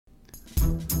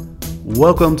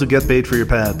Welcome to Get Paid for Your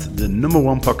Pad, the number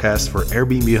one podcast for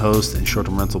Airbnb hosts and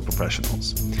short-term rental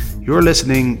professionals. You're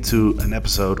listening to an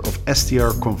episode of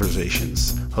STR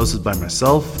Conversations, hosted by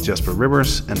myself, Jasper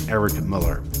Ribbers, and Eric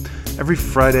Muller. Every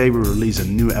Friday, we release a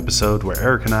new episode where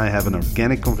Eric and I have an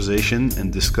organic conversation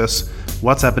and discuss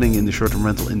what's happening in the short-term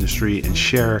rental industry and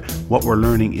share what we're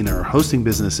learning in our hosting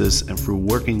businesses and through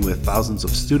working with thousands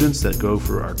of students that go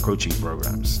through our coaching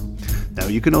programs. Now,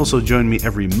 you can also join me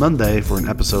every Monday for an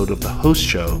episode of The Host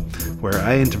Show, where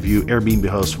I interview Airbnb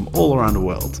hosts from all around the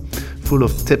world, full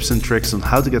of tips and tricks on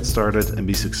how to get started and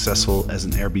be successful as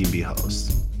an Airbnb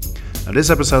host. Now, this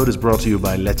episode is brought to you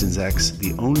by Legends X,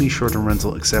 the only short-term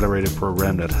rental accelerator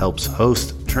program that helps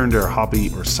hosts turn their hobby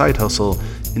or side hustle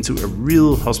into a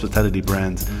real hospitality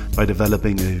brand by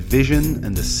developing a vision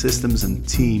and the systems and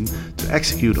team to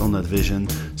execute on that vision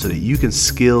so that you can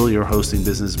scale your hosting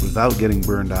business without getting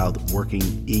burned out working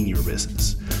in your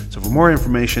business. So for more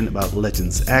information about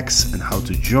Legends X and how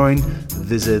to join,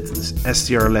 visit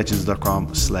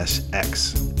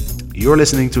strlegends.com/x. You're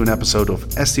listening to an episode of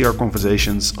STR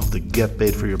Conversations of the Get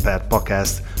Paid for Your Pad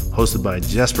podcast, hosted by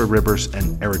Jasper Ribbers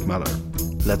and Eric Muller.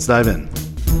 Let's dive in.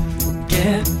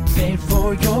 Get paid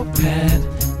for your pad.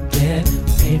 Get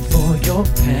paid for your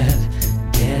pad.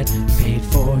 Get paid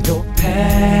for your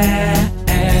pad.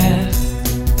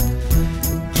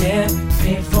 Get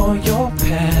paid for your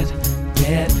pad.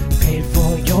 Get paid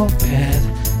for your pad.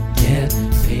 Get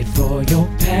paid for your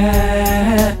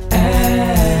pad.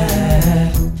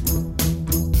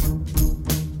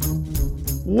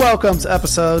 Welcome to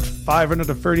episode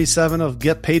 537 of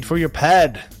Get Paid for Your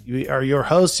Pad. We are your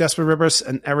hosts, Jasper Ribbers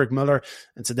and Eric Muller.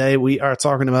 And today we are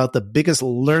talking about the biggest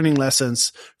learning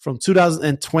lessons from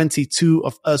 2022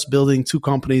 of us building two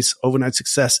companies, Overnight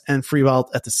Success and FreeWild,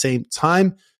 at the same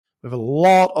time. We have a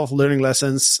lot of learning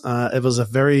lessons. It was a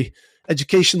very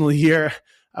educational year,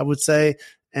 I would say.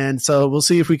 And so we'll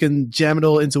see if we can jam it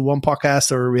all into one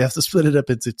podcast or we have to split it up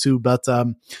into two. But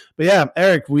yeah,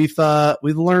 Eric, we've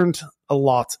learned a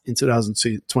lot in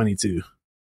 2022.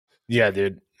 Yeah,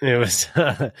 dude. It was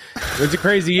it was a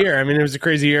crazy year. I mean, it was a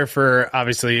crazy year for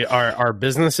obviously our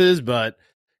businesses, but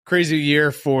crazy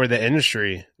year for the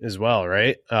industry as well,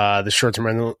 right? The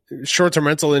short-term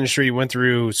rental industry went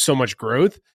through so much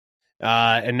growth,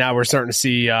 and now we're starting to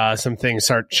see some things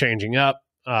start changing up.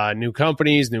 New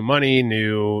companies, new money,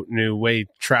 new way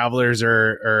travelers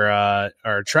are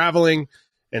traveling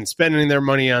and spending their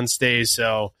money on stays.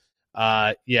 So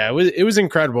yeah, it was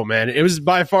incredible, man. It was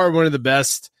by far one of the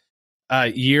best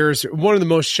years, one of the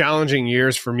most challenging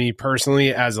years for me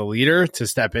personally as a leader to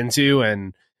step into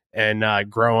and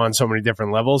grow on so many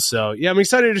different levels. So yeah, I'm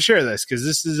excited to share this because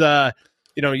this is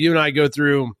you and I go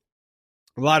through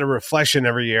a lot of reflection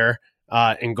every year.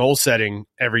 And goal setting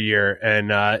every year.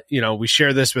 And, we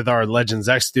share this with our Legends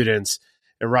X students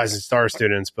and Rising Star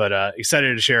students, but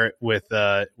excited to share it with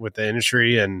the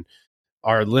industry and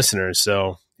our listeners.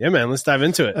 So, yeah, man, let's dive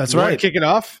into it. That's right. right. Kick it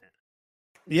off?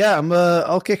 Yeah,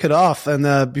 I'll kick it off.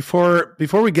 And before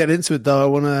we get into it, though, I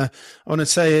want to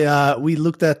say we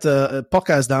looked at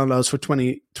podcast downloads for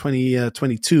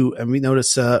 2022, and we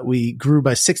noticed we grew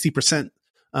by 60%.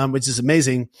 Which is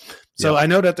amazing. So I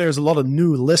know that there's a lot of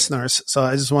new listeners. So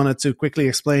I just wanted to quickly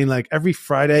explain, like every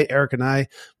Friday, Eric and I,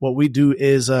 what we do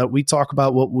is we talk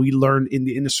about what we learned in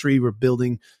the industry. We're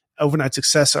building Overnight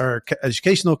Success, our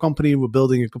educational company. We're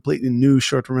building a completely new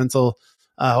short-term rental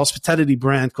hospitality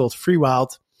brand called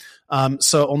FreeWild.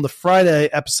 So on the Friday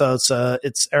episodes,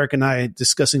 it's Eric and I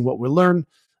discussing what we learned.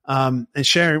 And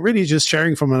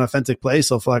sharing from an authentic place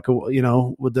of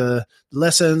with the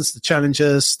lessons, the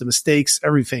challenges, the mistakes,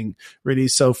 everything really.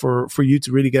 So for you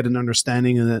to really get an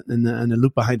understanding and a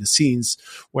look behind the scenes.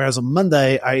 Whereas on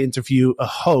Monday, I interview a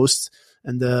host,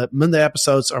 and the Monday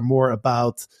episodes are more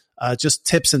about just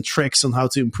tips and tricks on how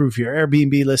to improve your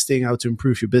Airbnb listing, how to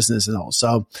improve your business and all.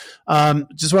 So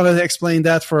just wanted to explain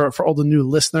that for all the new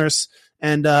listeners.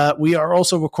 And we are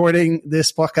also recording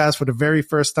this podcast for the very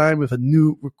first time with a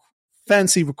new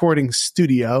fancy recording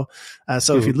studio.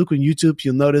 So if you look on YouTube,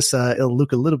 you'll notice it'll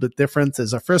look a little bit different.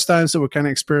 It's our first time, so we're kind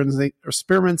of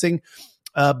experimenting.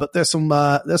 But there's some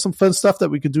fun stuff that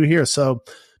we could do here. So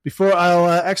before I'll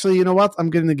actually, you know what? I'm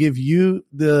going to give you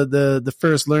the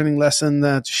first learning lesson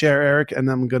to share, Eric, and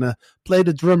I'm going to play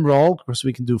the drum roll because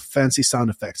we can do fancy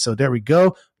sound effects. So there we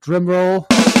go. Drum roll.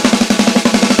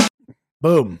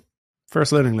 Boom.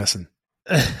 First learning lesson.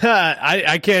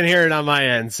 I can't hear it on my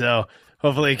end, so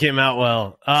hopefully it came out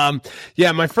well.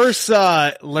 Yeah, my first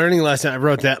learning lesson, I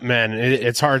wrote that, man,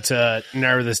 it's hard to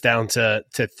narrow this down to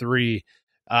three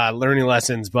learning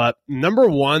lessons, but number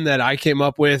one that I came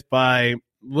up with by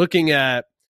looking at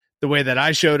the way that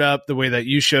I showed up, the way that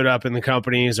you showed up in the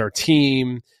companies, our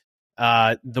team,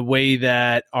 the way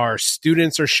that our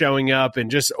students are showing up, and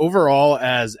just overall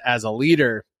as a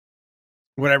leader.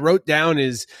 What I wrote down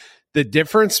is the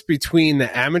difference between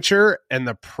the amateur and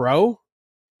the pro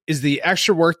is the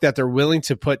extra work that they're willing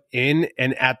to put in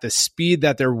and at the speed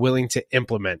that they're willing to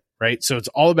implement, right? So it's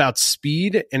all about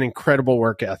speed and incredible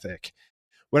work ethic.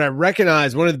 What I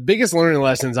recognized, one of the biggest learning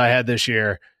lessons I had this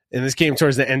year, and this came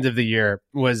towards the end of the year,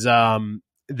 was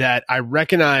that I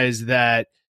recognized that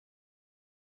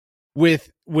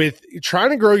with trying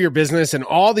to grow your business and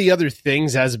all the other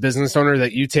things as a business owner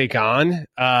that you take on,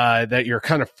 that you're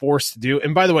kind of forced to do.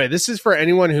 And by the way, this is for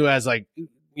anyone who has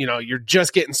you're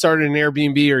just getting started in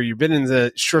Airbnb, or you've been in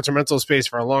the short-term rental space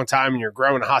for a long time and you're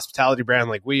growing a hospitality brand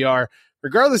like we are.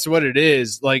 Regardless of what it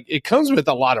is, it comes with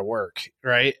a lot of work,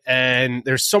 right? And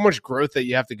there's so much growth that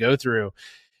you have to go through.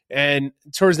 And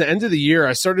towards the end of the year,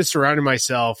 I started surrounding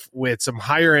myself with some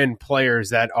higher end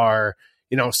players that are,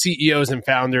 CEOs and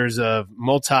founders of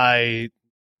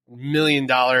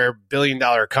multi-million-dollar,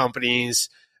 billion-dollar companies,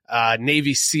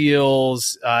 Navy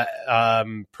SEALs,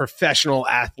 professional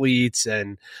athletes,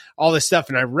 and all this stuff.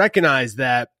 And I recognize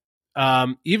that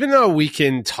even though we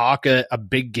can talk a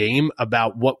big game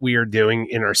about what we are doing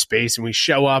in our space, and we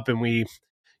show up and we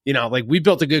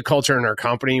built a good culture in our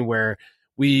company where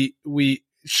we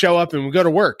show up and we go to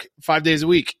work 5 days a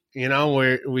week,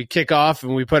 where we kick off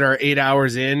and we put our 8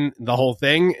 hours in the whole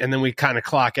thing, and then we kind of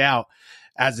clock out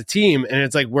as a team. And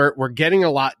it's like, we're getting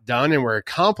a lot done and we're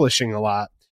accomplishing a lot.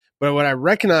 But what I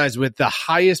recognize with the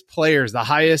highest players, the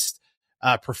highest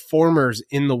performers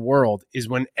in the world, is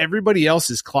when everybody else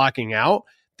is clocking out,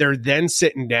 they're then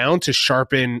sitting down to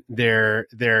sharpen their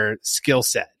skill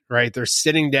set, right? They're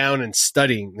sitting down and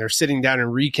studying. They're sitting down and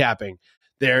recapping.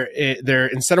 They're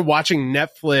instead of watching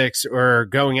Netflix or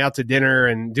going out to dinner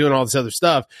and doing all this other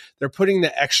stuff, they're putting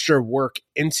the extra work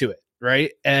into it,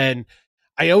 right? And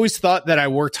I always thought that I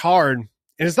worked hard,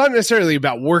 and it's not necessarily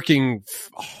about working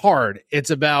hard.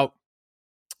 It's about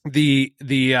the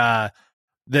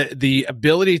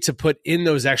ability to put in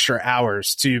those extra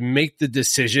hours to make the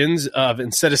decisions of,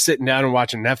 instead of sitting down and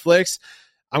watching Netflix,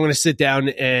 I'm going to sit down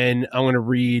and I'm going to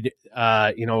read,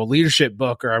 a leadership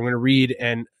book, or I'm going to read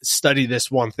and study this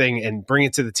one thing and bring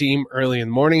it to the team early in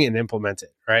the morning and implement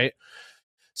it. Right.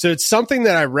 So it's something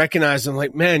that I recognize. I'm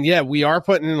like, man, yeah, we are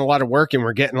putting in a lot of work and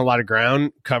we're getting a lot of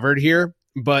ground covered here,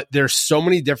 but there's so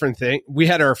many different things. We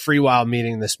had our free wild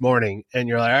meeting this morning, and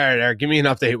you're like, all right, Eric, give me an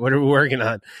update. What are we working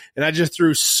on? And I just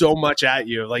threw so much at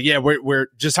you. Like, yeah, we're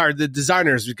just hired the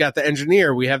designers. We've got the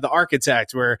engineer. We have the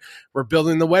architect. We're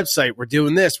building the website. We're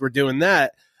doing this. We're doing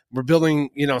that. We're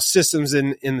building, systems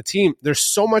in the team. There's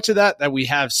so much of that we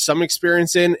have some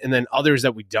experience in, and then others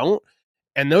that we don't.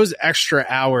 And those extra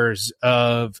hours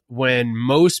of when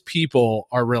most people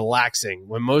are relaxing,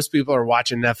 when most people are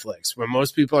watching Netflix, when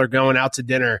most people are going out to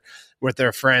dinner with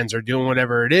their friends or doing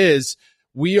whatever it is,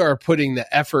 we are putting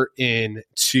the effort in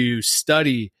to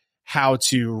study how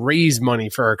to raise money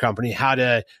for our company, how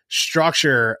to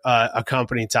structure a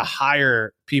company to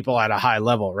hire people at a high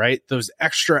level, right? Those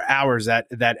extra hours,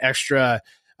 that extra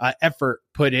effort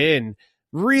put in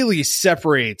really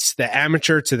separates the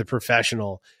amateur to the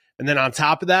professional. And then on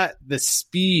top of that, the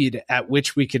speed at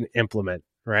which we can implement,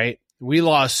 right? We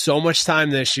lost so much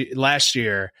time last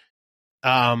year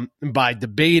by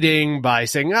debating, by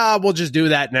saying, we'll just do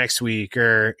that next week.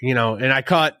 Or, and I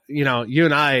caught, you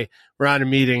and I were on a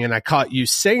meeting and I caught you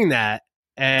saying that.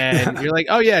 And you're like,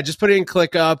 oh yeah, just put it in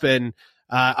ClickUp and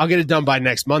I'll get it done by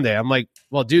next Monday. I'm like,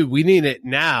 well, dude, we need it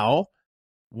now.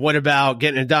 What about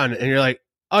getting it done? And you're like,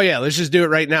 oh yeah, let's just do it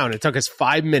right now. And it took us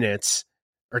 5 minutes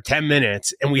or 10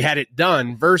 minutes and we had it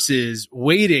done versus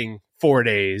waiting 4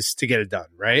 days to get it done.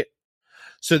 Right.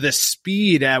 So the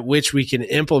speed at which we can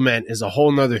implement is a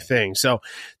whole nother thing. So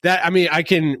that,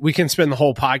 we can spend the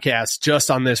whole podcast just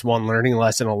on this one learning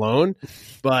lesson alone,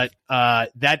 but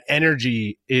that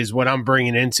energy is what I'm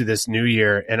bringing into this new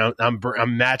year. And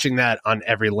I'm matching that on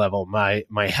every level, my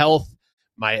health,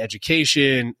 my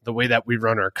education, the way that we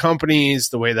run our companies,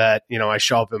 the way that, I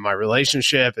show up in my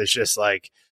relationship. It's just like,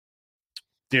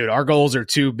 dude, our goals are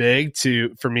too big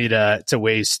for me to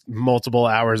waste multiple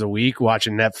hours a week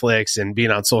watching Netflix and being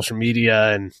on social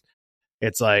media. And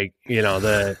it's like,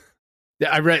 I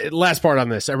read last part on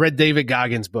this. I read David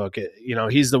Goggins' book.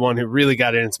 He's the one who really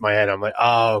got it into my head. I'm like,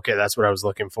 oh, okay, that's what I was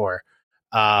looking for.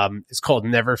 It's called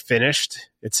Never Finished.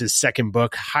 It's his second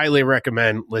book. Highly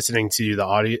recommend listening to the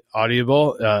audio.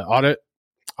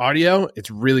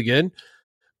 It's really good.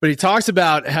 But he talks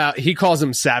about how he calls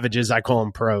them savages. I call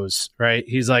them pros, right?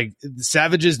 He's like, the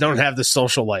savages don't have the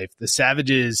social life. The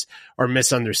savages are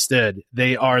misunderstood.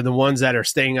 They are the ones that are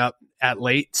staying up at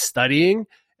late studying,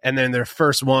 and then they're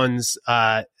first ones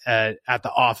at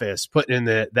the office putting in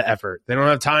the effort. They don't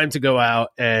have time to go out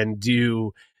and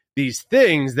do these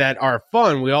things that are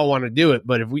fun. We all want to do it.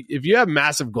 But if you have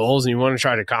massive goals and you want to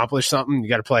try to accomplish something, you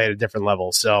got to play at a different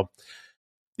level. So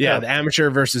yeah, the amateur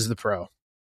versus the pro.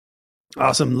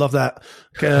 Awesome. Love that.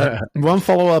 Okay, one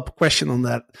follow-up question on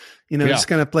that. Just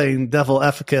kind of playing devil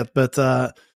advocate, but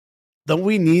don't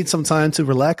we need some time to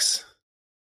relax?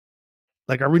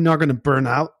 Like, are we not going to burn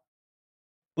out?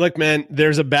 Look, man,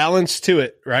 there's a balance to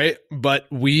it, right? But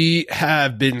we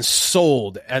have been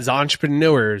sold as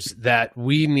entrepreneurs that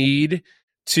we need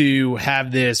to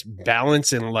have this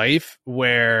balance in life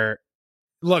where,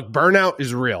 look, burnout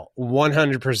is real,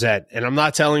 100%. And I'm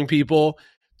not telling people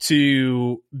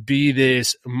to be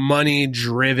this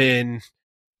money-driven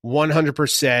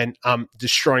 100%. I'm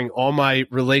destroying all my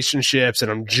relationships and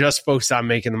I'm just focused on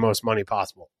making the most money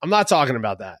possible. I'm not talking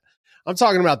about that. I'm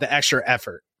talking about the extra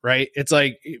effort, right? It's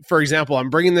like, for example,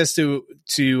 I'm bringing this to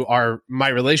my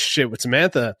relationship with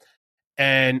Samantha,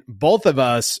 and both of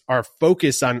us are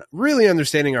focused on really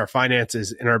understanding our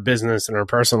finances in our business and our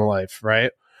personal life,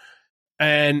 right?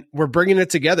 And we're bringing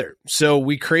it together. So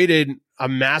we created a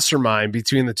mastermind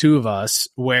between the two of us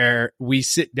where we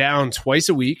sit down twice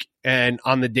a week. And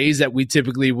on the days that we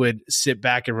typically would sit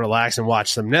back and relax and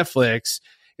watch some Netflix,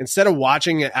 instead of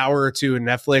watching an hour or two of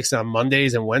Netflix on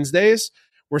Mondays and Wednesdays,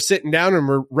 we're sitting down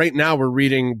and right now we're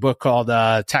reading a book called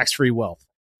Tax-Free Wealth.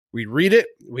 We read it,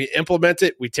 we implement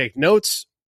it, we take notes,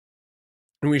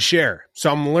 and we share.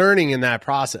 So I'm learning in that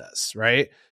process, right?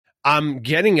 I'm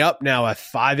getting up now at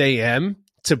 5 a.m.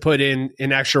 to put in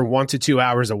an extra 1 to 2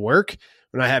 hours of work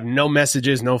when I have no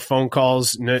messages, no phone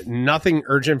calls, nothing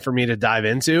urgent for me to dive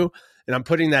into. And I'm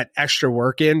putting that extra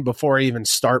work in before I even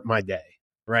start my day,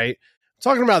 right? I'm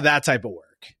talking about that type of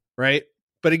work, right?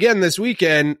 But again, this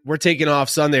weekend, we're taking off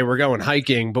Sunday. We're going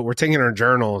hiking, but we're taking our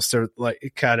journals to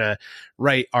like kind of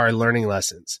write our learning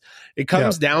lessons. It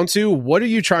comes down to, what are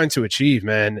you trying to achieve,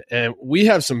 man? And we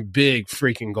have some big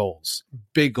freaking goals,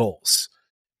 big goals.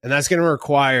 And that's going to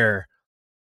require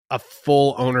a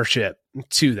full ownership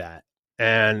to that.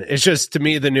 And it's just, to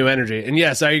me, the new energy. And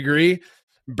yes, I agree.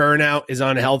 Burnout is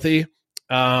unhealthy.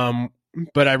 But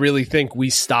I really think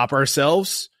we stop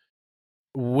ourselves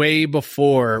way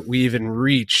before we even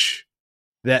reach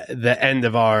the end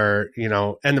of our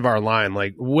line.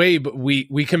 Like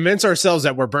we convince ourselves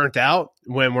that we're burnt out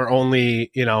when we're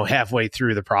only, halfway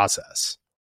through the process.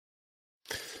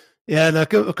 Yeah. And a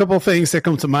couple of things that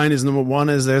come to mind is, number one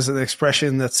is there's an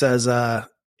expression that says,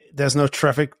 there's no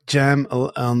traffic jam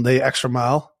on the extra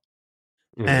mile.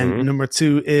 Mm-hmm. And number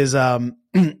two is, I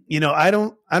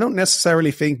don't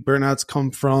necessarily think burnouts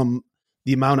come from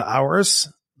the amount of hours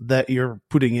that you're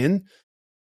putting in.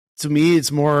 To me,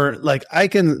 it's more like I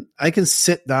can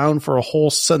sit down for a whole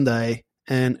Sunday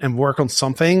and work on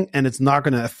something, and it's not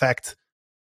going to affect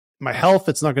my health.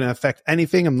 It's not going to affect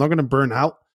anything. I'm not going to burn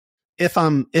out if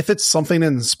it's something that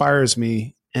inspires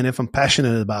me and if I'm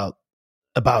passionate about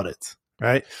it.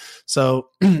 Right. So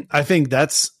I think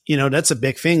that's a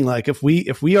big thing. Like if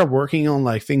we are working on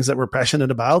like things that we're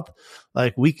passionate about,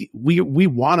 like we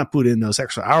want to put in those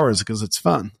extra hours because it's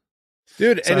fun.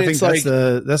 Dude, so and I think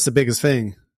that's the biggest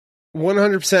thing.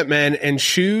 100%, man. And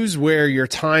choose where your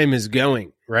time is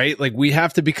going, right? Like we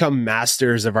have to become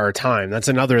masters of our time. That's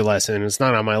another lesson. It's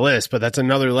not on my list, but that's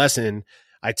another lesson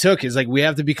I took, is like, we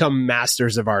have to become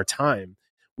masters of our time.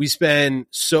 We spend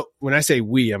when I say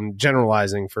we, I'm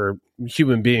generalizing for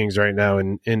human beings right now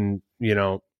in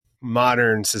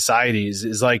modern societies,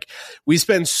 is like we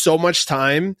spend so much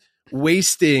time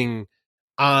wasting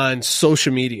on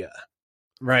social media,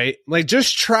 right? Like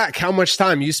just track how much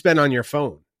time you spend on your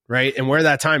phone, right? And where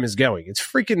that time is going. It's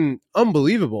freaking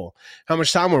unbelievable how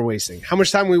much time we're wasting, how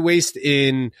much time we waste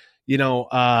in,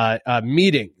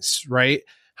 meetings, right?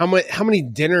 How many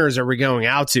dinners are we going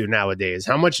out to nowadays?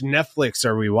 How much Netflix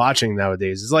are we watching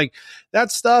nowadays? It's like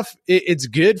that stuff. It's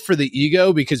good for the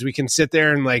ego because we can sit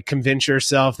there and like convince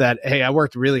yourself that, hey, I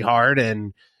worked really hard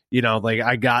and, like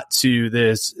I got to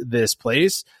this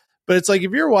place. But it's like if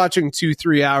you're watching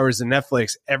 2-3 hours of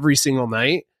Netflix every single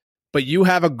night, but you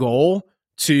have a goal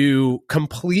to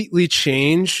completely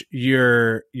change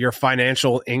your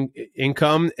financial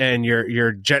income and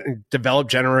your develop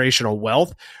generational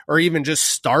wealth, or even just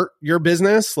start your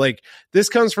business. Like this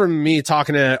comes from me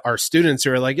talking to our students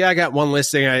who are like, yeah, I got one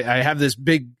listing. I have this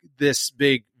big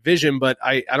vision, but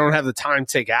I don't have the time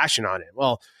to take action on it.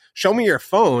 Well, show me your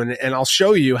phone and I'll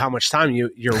show you how much time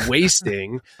you're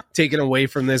wasting taking away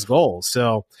from this goal.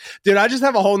 So, dude, I just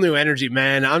have a whole new energy,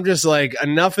 man. I'm just like,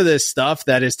 enough of this stuff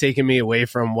that is taking me away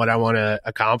from what I want to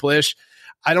accomplish.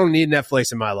 I don't need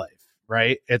Netflix in my life,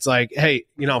 right? It's like, hey,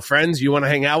 friends, you want to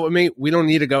hang out with me? We don't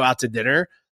need to go out to dinner,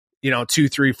 2,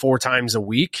 3, 4 times a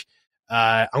week.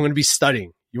 I'm going to be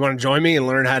studying. You want to join me and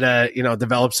learn how to,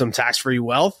 develop some tax-free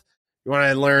wealth? You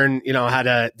want to learn, how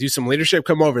to do some leadership?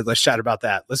 Come over. Let's chat about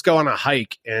that. Let's go on a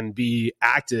hike and be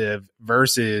active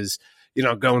versus,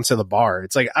 going to the bar.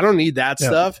 It's like, I don't need that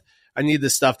stuff. I need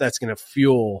the stuff that's going to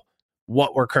fuel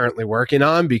what we're currently working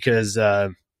on because,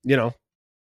 time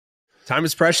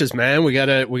is precious, man. We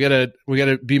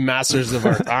gotta be masters of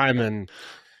our time and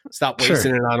stop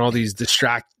wasting it on all these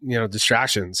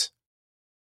distractions.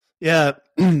 Yeah,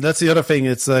 that's the other thing.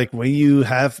 It's like when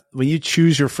you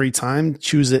choose your free time,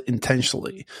 choose it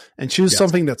intentionally and choose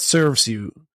something that serves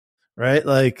you, right?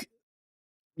 Like,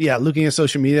 looking at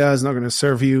social media is not going to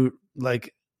serve you.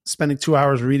 Like spending 2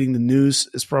 hours reading the news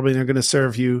is probably not going to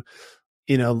serve you.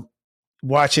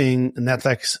 Watching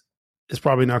Netflix is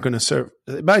probably not going to serve.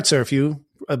 It might serve you,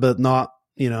 but not,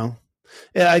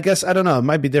 I guess, I don't know. It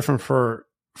might be different for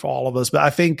all of us, but I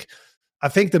think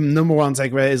the number one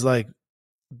takeaway is like,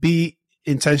 be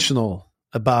intentional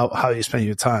about how you spend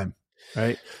your time,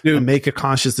 right? Dude, and make a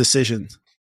conscious decision.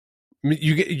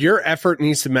 Your effort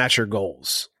needs to match your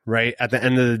goals, right? At the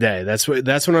end of the day, that's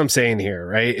what I'm saying here,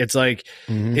 right? It's like,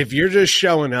 if you're just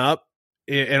showing up,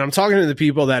 and I'm talking to the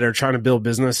people that are trying to build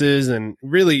businesses and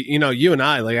really, you and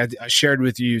I, like I shared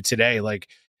with you today, like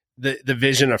the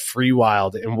vision of Free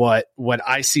Wild and what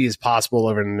I see is possible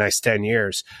over the next 10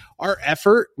 years. Our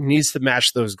effort needs to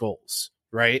match those goals.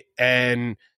 Right.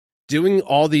 And doing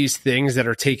all these things that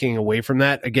are taking away from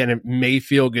that, again, it may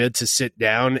feel good to sit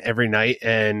down every night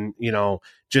and,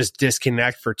 just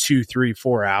disconnect for 2, 3,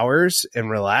 4 hours and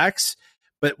relax.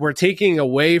 But we're taking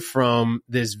away from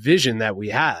this vision that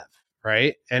we have.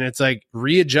 Right. And it's like,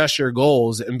 readjust your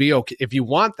goals and be okay. If you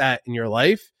want that in your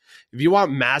life, if you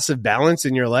want massive balance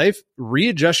in your life,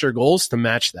 readjust your goals to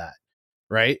match that.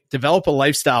 Right. Develop a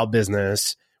lifestyle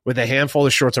business with a handful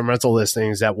of short-term rental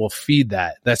listings that will feed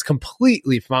that. That's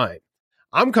completely fine.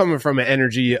 I'm coming from an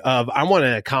energy of I want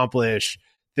to accomplish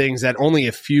things that only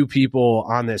a few people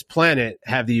on this planet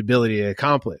have the ability to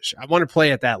accomplish. I want to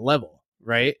play at that level,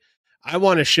 right? I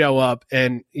want to show up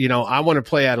and, I want to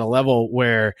play at a level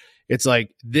where it's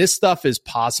like, this stuff is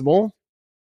possible.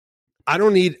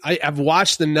 I've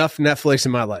watched enough Netflix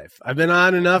in my life. I've been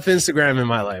on enough Instagram in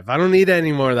my life. I don't need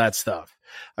any more of that stuff.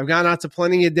 I've gone out to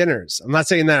plenty of dinners. I'm not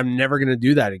saying that I'm never going to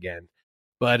do that again,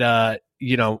 but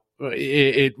we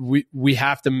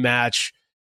have to match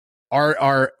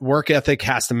our work ethic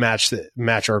has to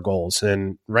match our goals.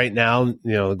 And right now,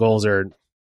 the goals are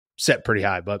set pretty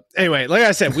high. But anyway, like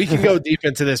I said, we can go deep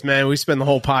into this, man. We spend the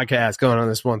whole podcast going on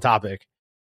this one topic.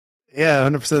 Yeah,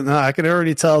 100%. No, I can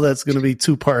already tell that's going to be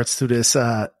 2 parts to this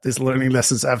learning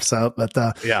lessons episode. But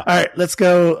yeah. All right, let's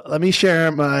go. Let me share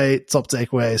my top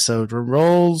takeaway. So drum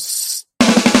rolls.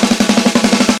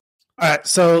 All right.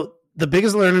 So the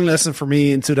biggest learning lesson for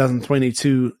me in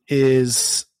 2022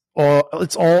 is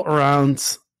it's all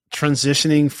around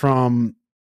transitioning from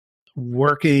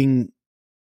working,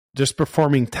 just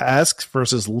performing tasks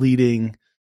versus leading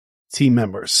team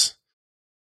members.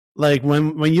 Like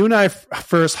when you and I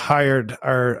first hired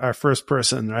our first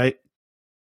person, right?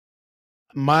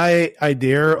 My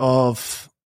idea of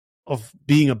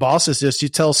being a boss is just you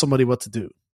tell somebody what to do,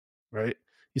 right?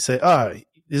 You say,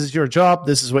 this is your job.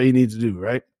 This is what you need to do,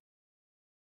 right?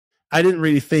 I didn't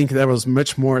really think there was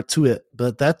much more to it,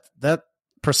 but that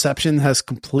perception has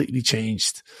completely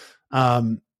changed.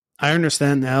 I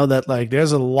understand now that like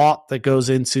there's a lot that goes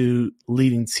into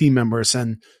leading team members,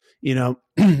 and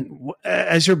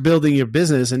as you're building your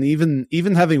business and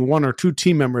even having 1 or 2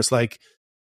 team members, like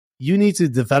you need to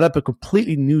develop a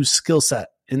completely new skill set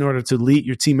in order to lead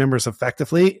your team members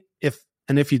effectively.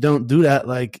 If you don't do that,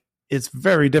 like it's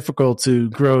very difficult to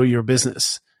grow your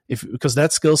business because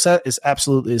that skill set is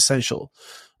absolutely essential.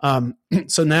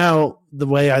 So now the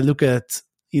way I look at,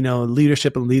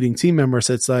 leadership and leading team members,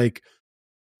 it's like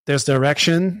there's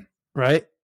direction, right?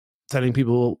 Telling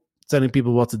people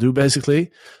what to do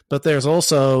basically, but there's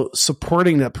also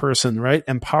supporting that person, right?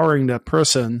 Empowering that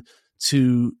person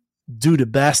to do the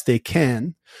best they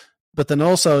can. But then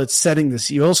also it's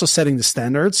you're also setting the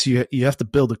standards. You have to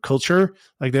build a culture.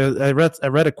 Like I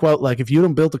read a quote, like if you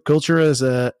don't build a culture as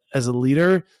a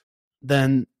leader,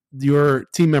 then your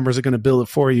team members are going to build it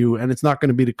for you, and it's not going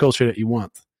to be the culture that you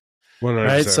want. 100%.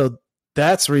 Right. So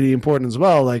that's really important as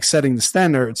well, like setting the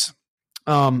standards.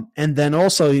 And then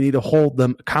also you need to hold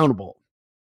them accountable.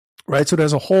 right? So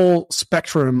there's a whole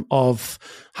spectrum of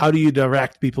how do you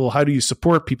direct people, how do you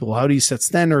support people, how do you set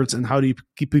standards, and how do you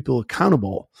keep people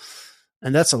accountable.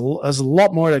 And there's a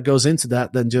lot more that goes into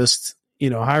that than just,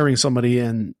 hiring somebody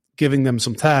and giving them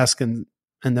some task and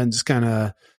then just kind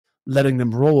of letting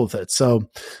them roll with it. So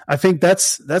I think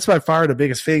that's by far the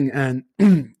biggest thing. And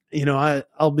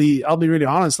I'll be really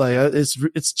honest, like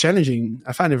it's challenging.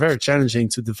 I find it very challenging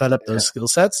to develop those skill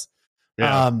sets.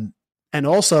 Yeah. And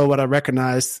also what I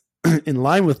recognized in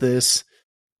line with this,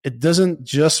 it doesn't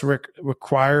just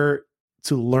require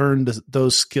to learn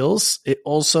those skills. It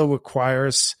also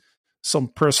requires some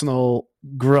personal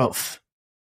growth,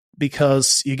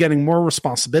 because you're getting more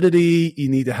responsibility. You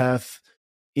need to have,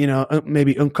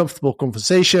 maybe uncomfortable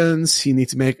conversations. You need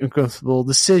to make uncomfortable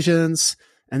decisions,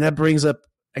 and that brings up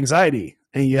anxiety,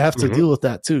 and you have to deal with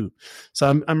that too.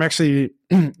 So I'm actually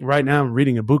right now I'm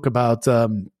reading a book about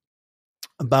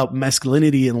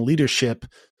masculinity and leadership,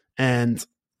 and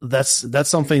that's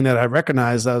something that I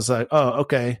recognized. I was like, oh,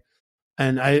 okay.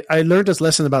 And I learned this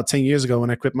lesson about 10 years ago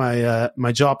when I quit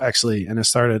my job, actually, and I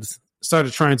started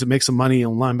trying to make some money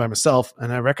online by myself.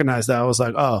 And I recognized that. I was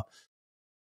like, oh,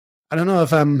 I don't know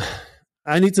if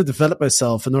I need to develop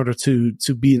myself in order to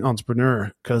be an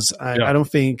entrepreneur, because I don't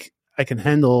think I can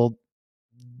handle.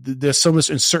 There's so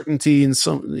much uncertainty and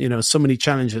so many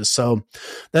challenges. So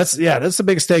that's the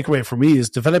biggest takeaway for me, is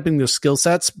developing those skill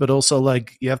sets, but also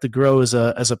like you have to grow as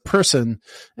a person.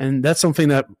 And that's something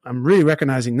that I'm really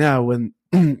recognizing now when,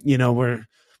 we're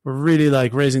really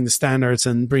like raising the standards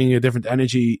and bringing a different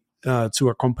energy to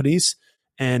our companies.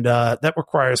 And that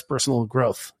requires personal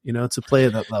growth, to play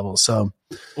at that level. So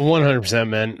 100%,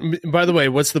 man. By the way,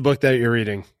 what's the book that you're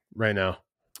reading right now?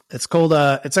 It's called.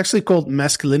 It's actually called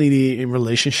Masculinity in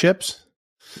Relationships,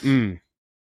 and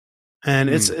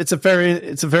it's a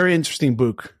very interesting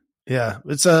book. Yeah,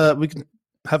 it's we can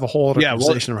have a whole other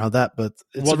conversation around that, but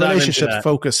it's a relationship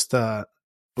focused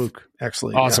book.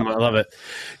 Actually, awesome. I love it.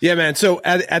 Yeah, man. So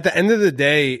at the end of the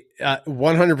day,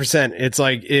 100%. It's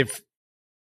like this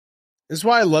is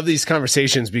why I love these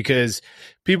conversations, because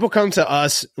people come to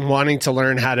us wanting to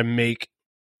learn how to make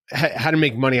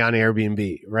money on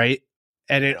Airbnb, right?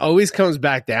 And it always comes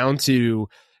back down to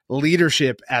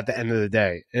leadership at the end of the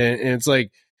day. And it's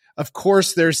like, of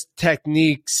course, there's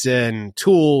techniques and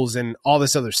tools and all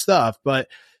this other stuff. But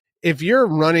if you're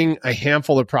running a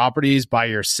handful of properties by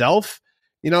yourself,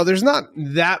 there's not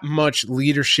that much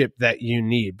leadership that you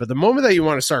need. But the moment that you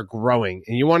want to start growing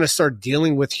and you want to start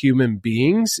dealing with human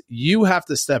beings, you have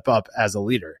to step up as a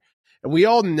leader. And we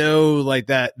all know like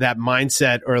that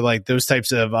mindset, or like those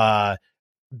types of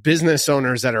business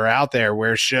owners that are out there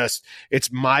where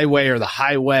it's my way or the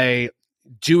highway,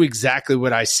 do exactly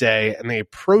what I say. And they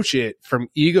approach it from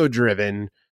ego-driven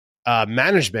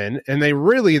management, and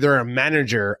they're a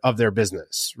manager of their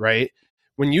business, right?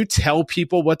 When you tell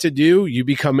people what to do, you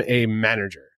become a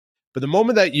manager. But the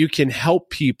moment that you can help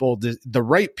people, the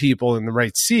right people in the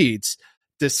right seats,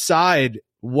 decide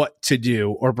what to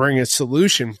do or bring a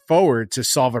solution forward to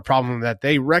solve a problem that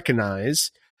they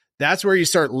recognize, that's where you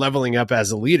start leveling up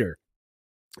as a leader.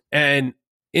 And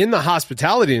in the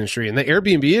hospitality industry, in the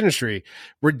Airbnb industry,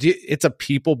 it's a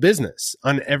people business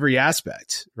on every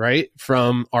aspect, right?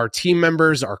 From our team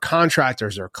members, our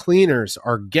contractors, our cleaners,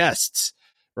 our guests,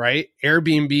 right?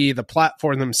 Airbnb, the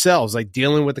platform themselves, like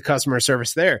dealing with the customer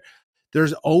service there.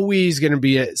 There's always going to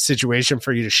be a situation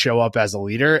for you to show up as a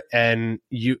leader, and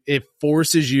it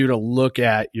forces you to look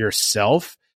at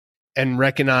yourself and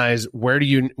recognize where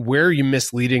are you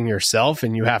misleading yourself,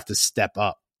 and you have to step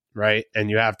up, right? And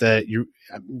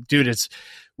dude, it's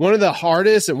one of the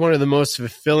hardest and one of the most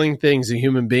fulfilling things a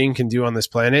human being can do on this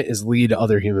planet is lead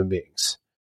other human beings.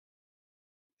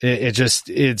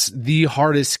 It's the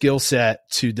hardest skill set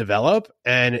to develop,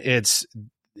 and it's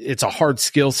a hard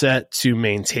skill set to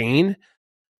maintain.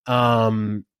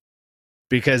 Because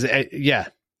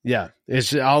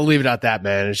I'll leave it at that,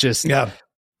 man. It's just, I'm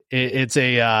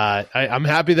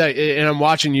happy that, and I'm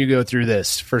watching you go through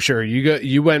this for sure.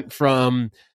 You went from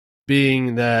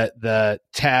being the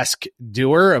task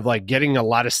doer of like getting a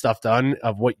lot of stuff done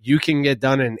of what you can get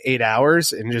done in 8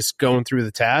 hours and just going through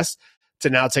the tasks, to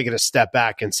now taking a step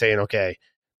back and saying, okay,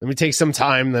 let me take some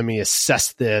time, let me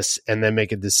assess this, and then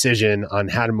make a decision on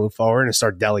how to move forward and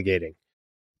start delegating,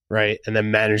 right? And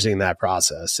then managing that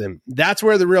process. And that's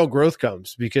where the real growth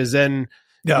comes, because then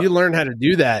you learn how to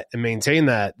do that and maintain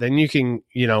that. Then you can,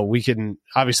 we can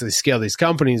obviously scale these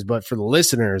companies, but for the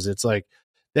listeners, it's like,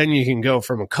 then you can go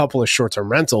from a couple of short-term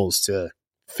rentals to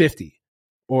 50,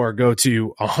 or go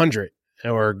to 100,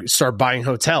 or start buying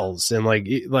hotels, and like,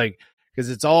 because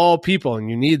it's all people, and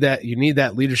you need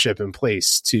that leadership in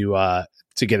place to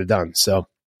get it done. So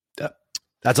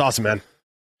That's awesome, man.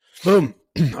 Boom.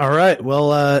 All right.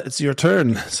 Well, it's your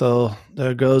turn. So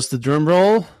there goes the drum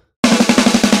roll.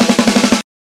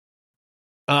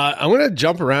 I'm going to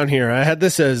jump around here. I had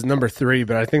this as number 3,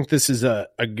 but I think this is a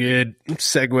good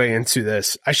segue into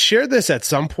this. I shared this at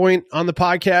some point on the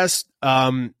podcast,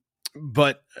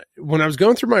 but when I was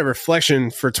going through my reflection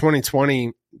for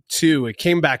 2022, it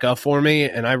came back up for me,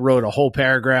 and I wrote a whole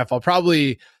paragraph. I'll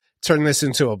probably turn this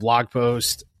into a blog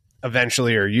post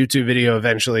eventually, or YouTube video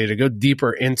eventually, to go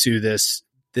deeper into this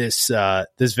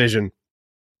vision,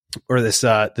 or this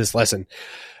lesson.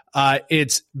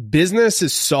 It's business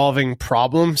is solving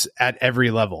problems at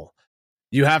every level.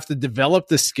 You have to develop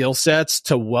the skill sets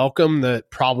to welcome the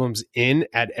problems in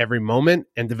at every moment,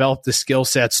 and develop the skill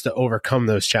sets to overcome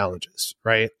those challenges.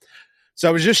 Right. So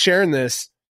I was just sharing this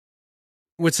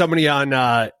with somebody on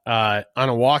a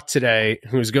walk today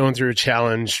who was going through a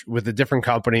challenge with a different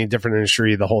company, different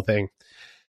industry, the whole thing.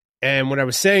 And what I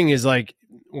was saying is, like,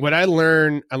 what I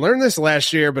learned this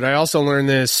last year, but I also learned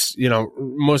this,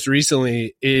 most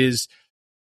recently, is,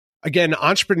 again,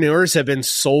 entrepreneurs have been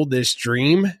sold this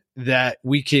dream that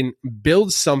we can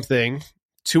build something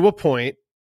to a point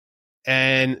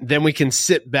and then we can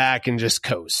sit back and just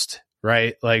coast,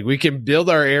 right? Like, we can build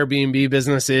our Airbnb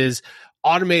businesses,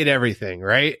 automate everything,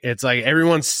 right? It's like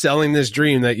everyone's selling this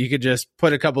dream that you could just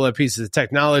put a couple of pieces of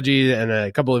technology and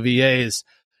a couple of VAs,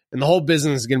 and the whole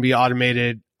business is going to be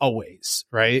automated always,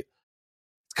 right?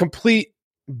 It's complete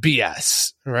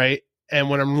BS, right? And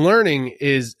what I'm learning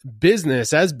is,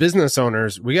 as business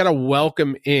owners, we got to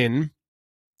welcome in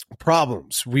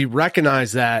problems. We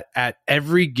recognize that at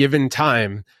every given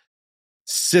time,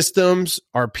 systems,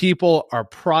 our people, our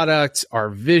products, our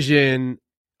vision,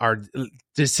 our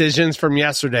decisions from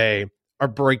yesterday are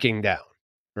breaking down,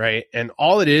 right? And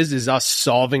all it is us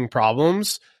solving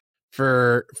problems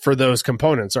for those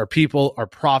components: our people, our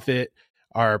profit,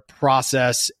 our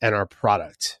process, and our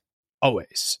product,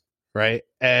 always, right?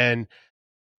 And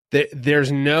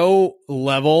there's no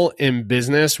level in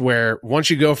business where, once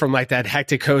you go from like that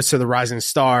hectic host to the rising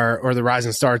star, or the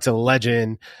rising star to the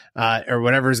legend, or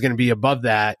whatever is going to be above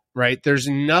that, right? There's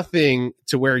nothing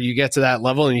to where you get to that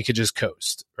level and you could just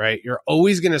coast, right? You're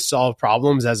always going to solve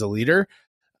problems as a leader.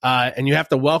 And you have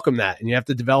to welcome that, and you have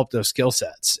to develop those skill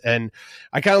sets. And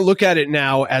I kind of look at it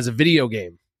now as a video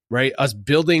game, right? Us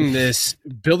building these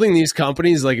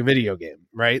companies like a video game,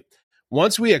 right?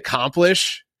 Once we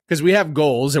accomplish, because we have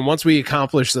goals, and once we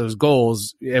accomplish those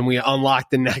goals and we unlock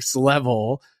the next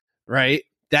level, right?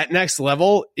 That next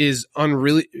level is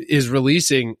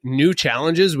releasing new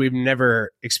challenges we've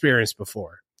never experienced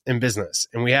before in business.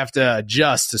 And we have to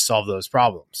adjust to solve those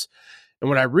problems. And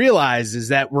what I realized is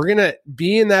that we're going to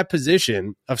be in that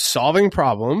position of solving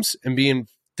problems and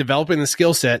developing the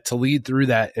skill set to lead through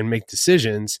that and make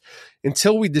decisions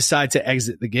until we decide to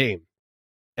exit the game.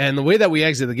 And the way that we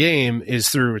exit the game is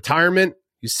through retirement.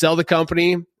 You sell the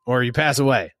company, or you pass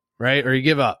away, right? Or you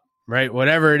give up, right?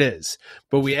 Whatever it is.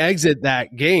 But we exit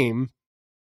that game,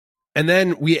 and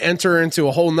then we enter into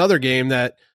a whole nother game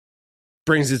that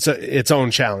brings its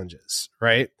own challenges,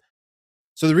 right?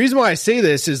 So the reason why I say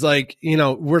this is, like,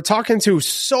 we're talking to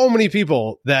so many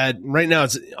people that right now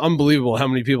it's unbelievable how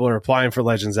many people are applying for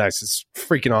Legends X. It's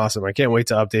freaking awesome. I can't wait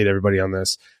to update everybody on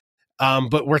this.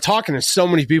 But we're talking to so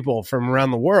many people from around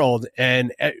the world,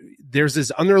 and there's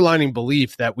this underlying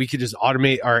belief that we could just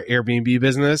automate our Airbnb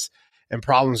business and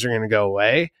problems are going to go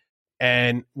away.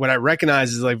 And what I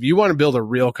recognize is, like, if you want to build a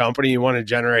real company, you want to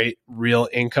generate real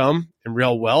income and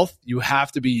real wealth, you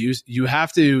have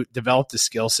to develop the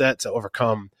skill set to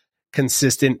overcome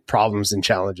consistent problems and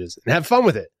challenges and have fun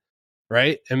with it,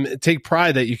 right? And take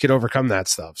pride that you could overcome that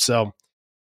stuff. So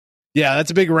yeah, that's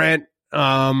a big rant.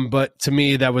 But to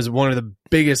me, that was one of the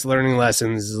biggest learning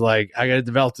lessons, is like, I got to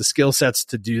develop the skill sets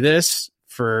to do this,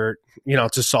 to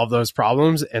solve those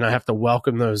problems. And I have to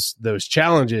welcome those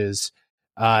challenges,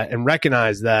 and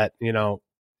recognize that,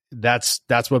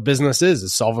 that's what business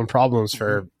is solving problems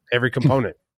for every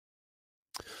component.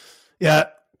 Yeah.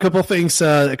 A couple of things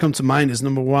that come to mind is,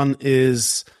 number one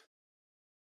is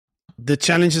the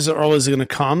challenges are always going to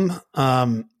come.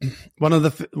 One of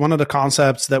the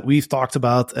concepts that we've talked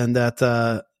about, and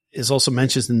that is also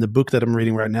mentioned in the book that I'm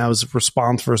reading right now, is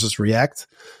respond versus react.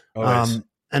 Oh, nice.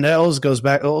 And that always goes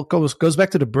back to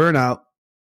the burnout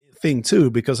thing too,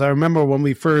 because I remember when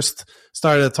we first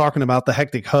started talking about the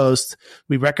hectic host,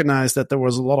 we recognized that there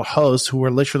was a lot of hosts who were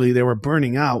they were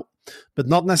burning out, but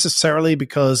not necessarily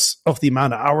because of the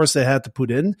amount of hours they had to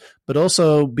put in, but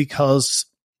also because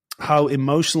how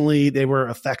emotionally they were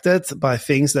affected by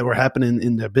things that were happening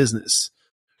in their business,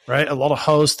 right? A lot of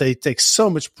hosts, they take so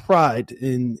much pride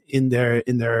in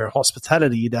their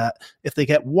hospitality that if they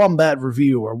get one bad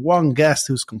review or one guest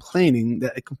who's complaining,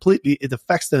 that it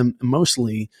affects them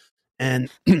emotionally. And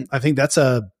I think that's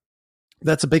a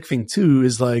big thing too,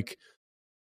 is like,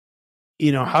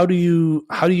 how do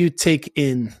you take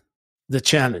in the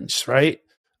challenge, right?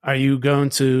 Is it going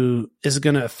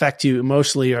to affect you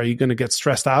emotionally? Are you going to get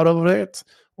stressed out over it?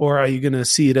 Or are you going to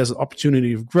see it as an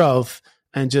opportunity of growth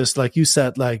and just, like you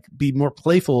said, like be more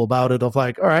playful about it, of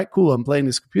like, all right, cool, I'm playing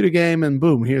this computer game and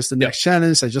boom, here's the next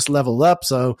challenge. I just leveled up.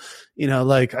 So,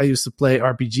 like I used to play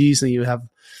RPGs and you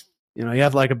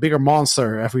have like a bigger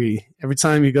monster every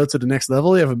time you go to the next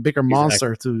level. You have a bigger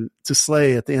monster to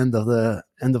slay at the end of the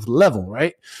level,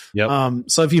 right? Yep.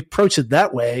 So if you approach it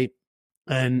that way,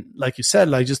 and like you said,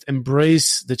 like just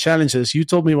embrace the challenges. You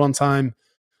told me one time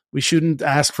we shouldn't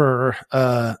ask for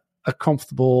a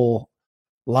comfortable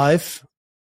life,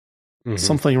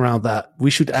 something around that. We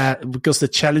should add, because the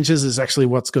challenges is actually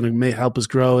what's going to help us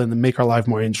grow and make our life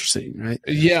more interesting, right?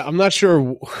 Yeah, I'm not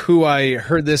sure who I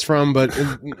heard this from, but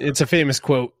it's a famous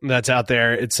quote that's out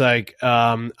there. It's like,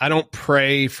 I don't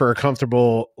pray for a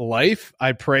comfortable life.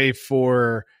 I pray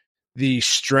for the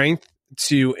strength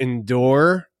to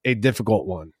endure a difficult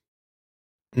one.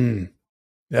 Yeah.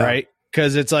 Right?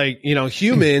 Because it's like,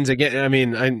 humans, again, I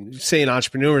mean, I'm saying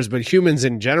entrepreneurs, but humans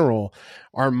in general,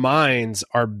 our minds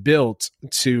are built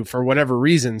to, for whatever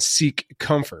reason, seek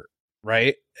comfort,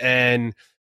 right? And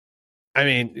I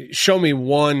mean, show me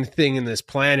one thing in this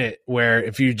planet where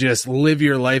if you just live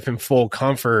your life in full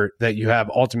comfort, that you have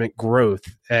ultimate growth,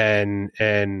 and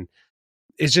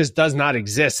it just does not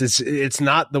exist. It's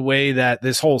not the way that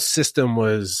this whole system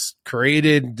was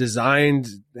created, designed.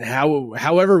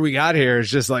 However we got here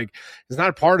is just like, it's not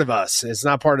a part of us. It's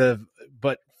not part of,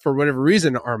 but for whatever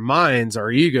reason, our minds, our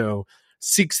ego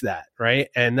seeks that, right?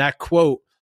 And that quote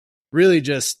really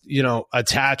just,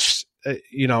 attached,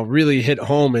 really hit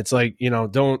home. It's like,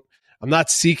 I'm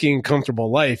not seeking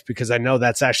comfortable life because I know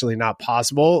that's actually not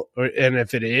possible. And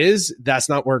if it is, that's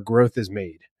not where growth is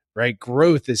made. Right?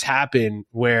 Growth has happened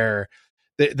where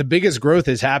the biggest growth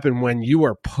has happened when you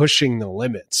are pushing the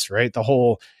limits, right? The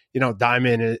whole,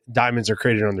 diamonds are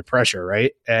created under pressure,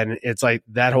 right? And it's like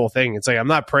that whole thing. It's like, I'm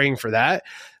not praying for that.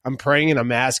 I'm praying and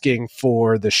I'm asking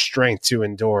for the strength to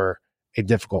endure a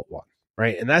difficult one,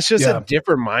 right? And that's just a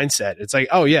different mindset. It's like,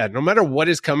 oh yeah, no matter what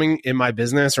is coming in my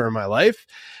business or in my life,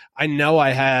 I know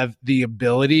I have the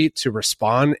ability to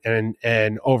respond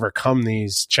and overcome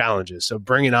these challenges. So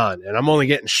bring it on. And I'm only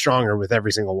getting stronger with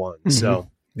every single one. So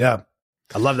yeah,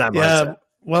 I love that mindset. Yeah,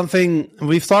 one thing,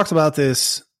 we've talked about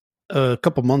this a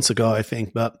couple months ago, I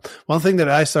think, but one thing that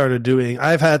I started doing,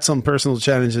 I've had some personal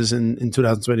challenges in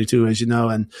 2022, as you know,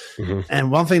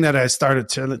 and one thing that I started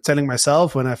telling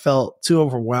myself when I felt too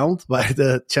overwhelmed by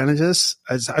the challenges,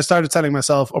 I started telling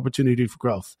myself opportunity for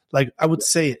growth. Like I would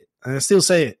say it, and I still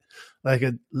say it. Like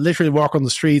I literally walk on the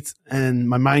street and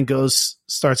my mind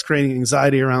starts creating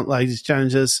anxiety around like these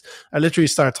challenges. I literally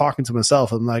start talking to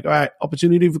myself. I'm like, all right,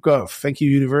 opportunity for growth. Thank you,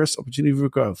 universe. Opportunity for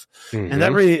growth. And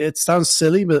that really, it sounds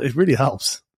silly, but it really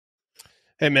helps.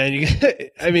 Hey man,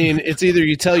 it's either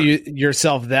you tell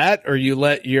yourself that or you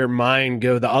let your mind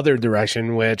go the other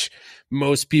direction, which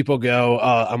most people go,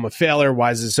 I'm a failure. Why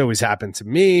does this always happen to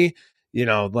me?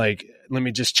 Like, let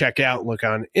me just check out, look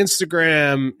on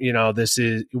Instagram, this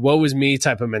is woe is me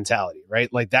type of mentality,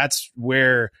 right? Like that's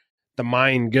where the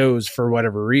mind goes for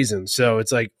whatever reason. So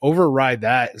it's like override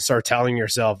that and start telling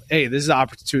yourself, hey, this is an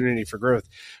opportunity for growth.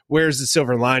 Where's the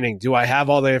silver lining? Do I have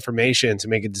all the information to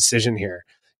make a decision here?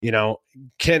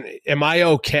 Am I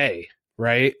okay?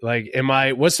 Right? Like,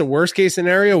 what's the worst case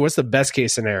scenario? What's the best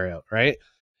case scenario? Right?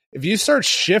 If you start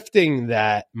shifting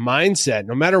that mindset,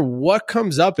 no matter what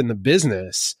comes up in the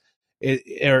business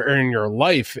or in your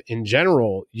life in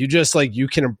general, you just like, you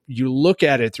look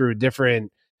at it through a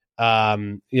different,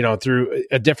 through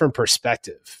a different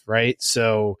perspective, right?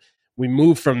 So we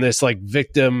move from this like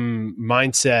victim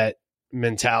mindset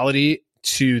mentality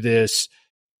to this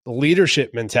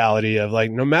leadership mentality of like,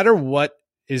 no matter what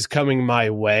is coming my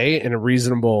way in a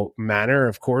reasonable manner,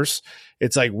 of course,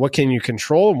 it's like, what can you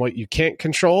control and what you can't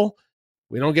control?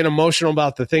 We don't get emotional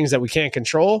about the things that we can't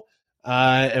control.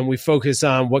 And we focus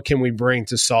on what can we bring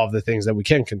to solve the things that we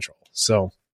can control.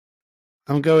 So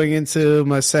I'm going into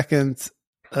my second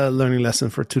learning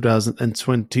lesson for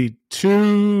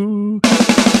 2022.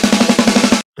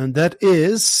 And that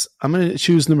is, I'm going to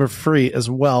choose number 3 as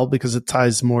well, because it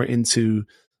ties more into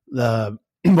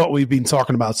what we've been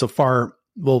talking about so far.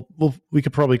 We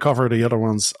could probably cover the other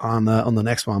ones on the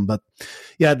next one, but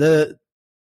yeah,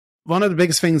 one of the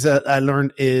biggest things that I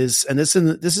learned is, and this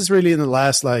is really in the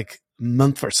last like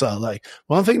month or so. Like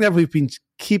one thing that we've been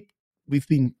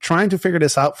trying to figure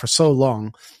this out for so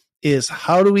long is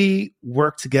how do we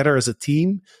work together as a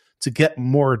team to get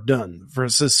more done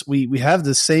versus we have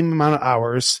the same amount of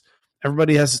hours.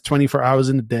 Everybody has 24 hours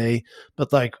in a day,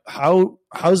 but like how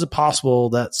is it possible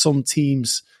that some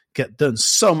teams get done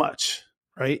so much,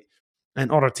 right?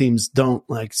 And other teams don't?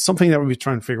 Like something that we're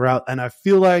trying to figure out. And I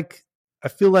feel like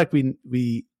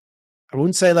we I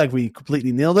wouldn't say like we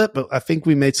completely nailed it, but I think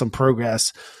we made some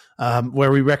progress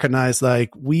where we recognize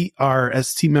like we are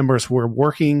as team members, we're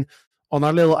working on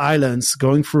our little islands,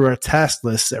 going through our task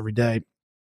lists every day.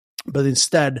 But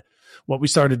instead, what we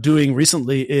started doing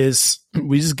recently is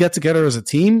we just get together as a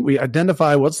team. We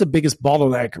identify what's the biggest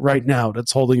bottleneck right now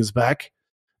that's holding us back.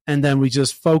 And then we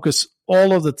just focus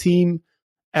all of the team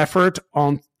effort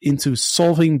into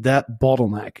solving that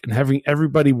bottleneck and having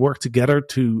everybody work together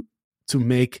to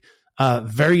make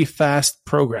very fast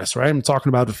progress, right? I'm talking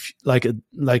about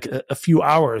a few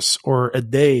hours or a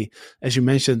day, as you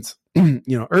mentioned,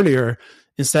 earlier,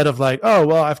 instead of like, oh,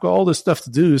 well, I've got all this stuff to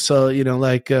do. So,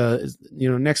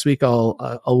 next week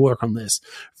I'll work on this.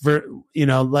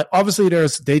 Like obviously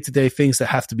there's day-to-day things that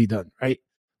have to be done, right?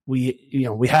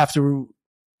 We have to,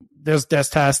 there's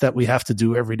tasks that we have to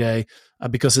do every day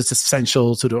because it's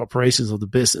essential to the operations of the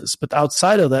business. But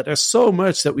outside of that, there's so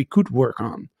much that we could work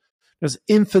on. There's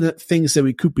infinite things that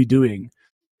we could be doing,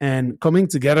 and coming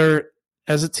together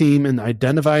as a team and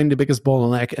identifying the biggest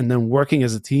bottleneck and then working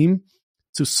as a team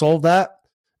to solve that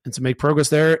and to make progress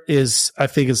there is, I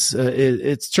think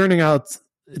it's turning out,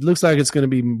 it looks like it's going to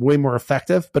be way more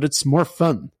effective, but it's more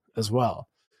fun as well.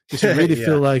 Because you really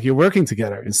feel like you're working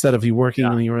together instead of you working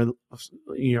on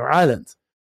your island.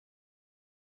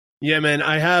 Yeah, man.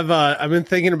 I've been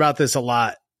thinking about this a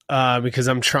lot because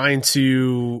I'm trying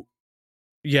to,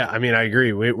 I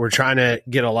agree. We're trying to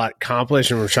get a lot accomplished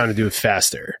and we're trying to do it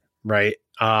faster. Right.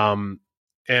 And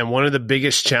one of the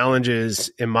biggest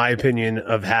challenges, in my opinion,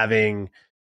 of having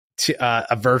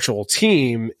a virtual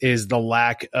team is the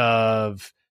lack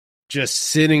of just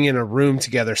sitting in a room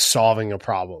together, solving a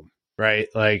problem. Right.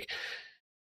 Like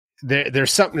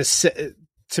there's something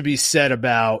to be said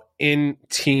about in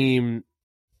team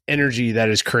energy that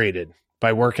is created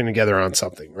by working together on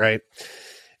something. Right.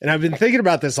 And I've been thinking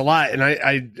about this a lot.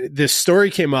 And this story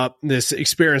came up, this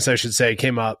experience, I should say,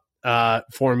 came up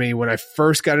for me when I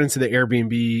first got into the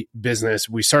Airbnb business.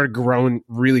 We started growing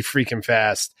really freaking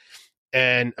fast.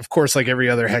 And of course, like every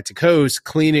other head to coast,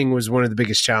 cleaning was one of the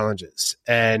biggest challenges.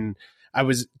 And I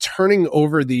was turning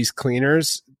over these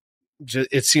cleaners.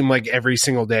 It seemed like every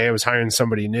single day I was hiring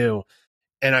somebody new.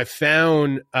 And I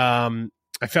found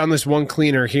this one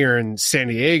cleaner here in San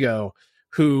Diego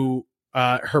who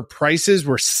her prices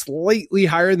were slightly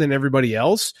higher than everybody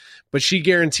else, but she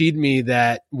guaranteed me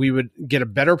that we would get a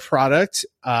better product,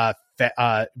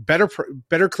 better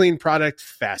clean product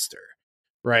faster.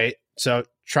 Right. So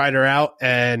tried her out.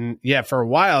 And for a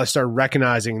while I started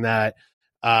recognizing that,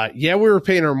 we were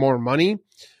paying her more money,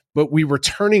 but we were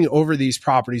turning over these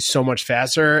properties so much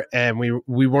faster, and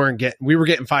we were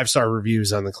getting 5-star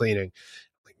reviews on the cleaning.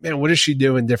 Like, man, what is she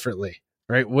doing differently?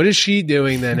 Right? What is she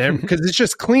doing then? Because it's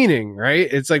just cleaning, right?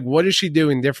 It's like, what is she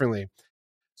doing differently?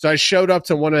 So I showed up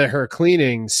to one of her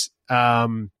cleanings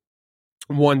one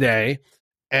day,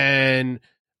 and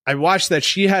I watched that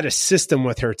she had a system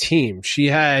with her team. She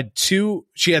had 3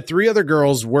 other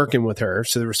girls working with her.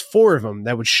 So there was 4 of them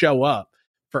that would show up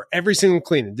for every single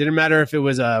cleaning. Didn't matter if it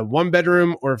was a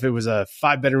 1-bedroom or if it was a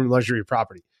 5-bedroom luxury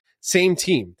property. Same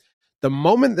team. The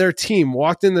moment their team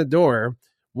walked in the door,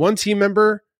 one team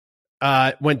member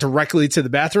went directly to the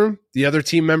bathroom. The other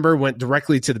team member went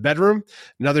directly to the bedroom.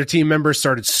 Another team member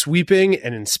started sweeping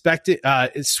and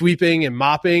sweeping and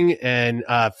mopping and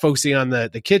focusing on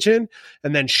the kitchen.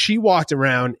 And then she walked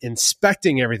around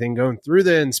inspecting everything, going through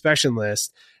the inspection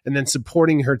list, and then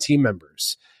supporting her team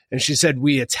members. And she said,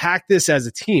 we attack this as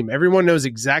a team. Everyone knows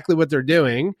exactly what they're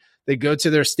doing. They go to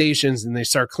their stations and they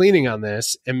start cleaning on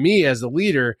this. And me as the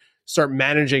leader start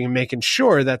managing and making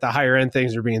sure that the higher end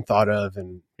things are being thought of.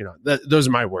 And, those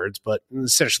are my words, but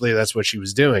essentially that's what she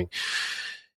was doing.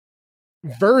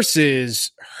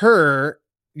 Versus her,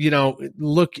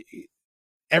 look,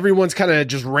 everyone's kind of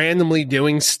just randomly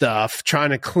doing stuff, trying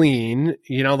to clean,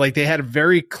 like they had a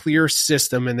very clear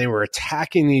system and they were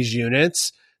attacking these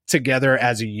units together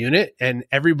as a unit, and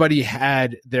everybody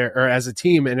had as a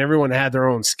team, and everyone had their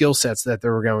own skill sets that they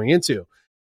were going into.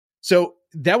 So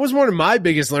that was one of my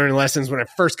biggest learning lessons when I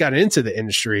first got into the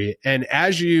industry. And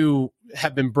as you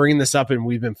have been bringing this up and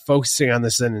we've been focusing on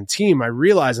this in a team, I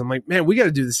realized I'm like, man, we got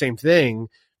to do the same thing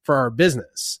for our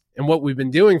business. And what we've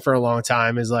been doing for a long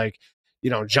time is like,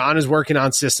 John is working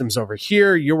on systems over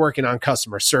here. You're working on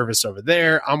customer service over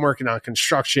there. I'm working on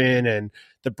construction and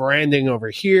the branding over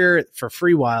here for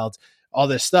FreeWild, all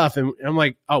this stuff. And I'm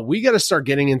like, oh, we got to start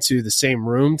getting into the same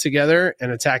room together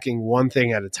and attacking one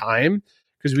thing at a time,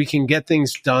 because we can get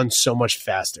things done so much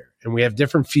faster. And we have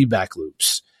different feedback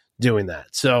loops doing that.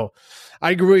 So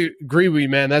I agree with you,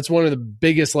 man. That's one of the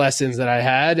biggest lessons that I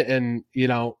had. And,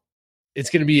 it's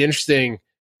going to be interesting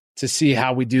to see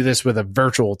how we do this with a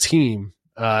virtual team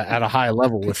at a high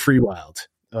level with FreeWild.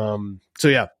 So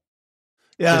yeah.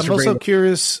 Yeah, I'm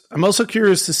also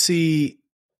curious to see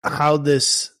how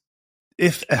this,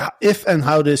 if and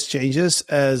how this changes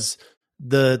as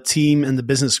the team and the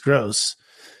business grows.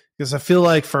 Because I feel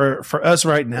like for us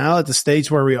right now at the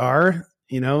stage where we are,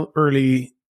 pretty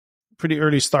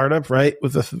early startup, right?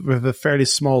 With a fairly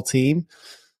small team.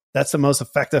 That's the most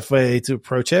effective way to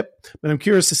approach it. But I'm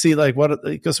curious to see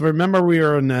because remember we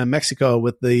were in Mexico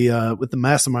with the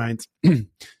mastermind,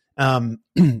 and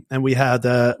we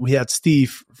had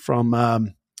Steve from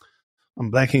I'm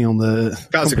blanking on the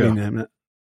company name.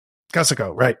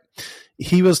 Casico, right?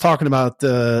 He was talking about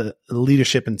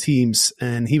leadership and teams,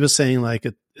 and he was saying like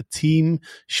a team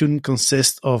shouldn't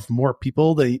consist of more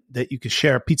people that you can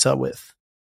share pizza with,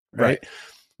 right?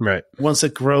 Right. Once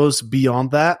it grows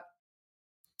beyond that,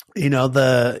 you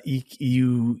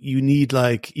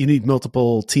need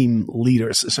multiple team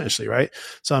leaders essentially, right?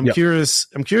 So I'm curious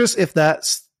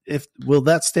if will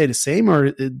that stay the same,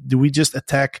 or do we just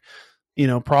attack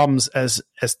problems as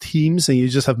teams, and you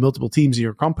just have multiple teams in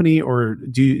your company, or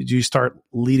do you start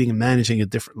leading and managing it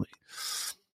differently?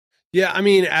 Yeah, I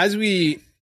mean,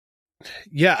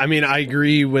 I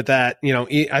agree with that.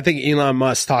 I think Elon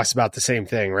Musk talks about the same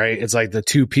thing, right? It's like the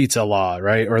 2 pizza law,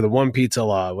 right? Or the 1 pizza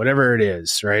law, whatever it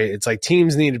is, right? It's like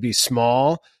teams need to be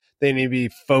small. They need to be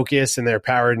focused, and their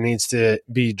power needs to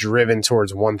be driven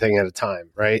towards one thing at a time,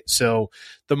 right? So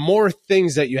the more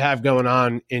things that you have going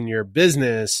on in your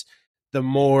business, the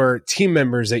more team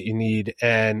members that you need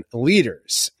and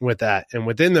leaders with that. And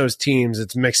within those teams,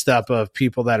 it's mixed up of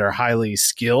people that are highly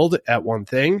skilled at one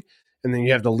thing, and then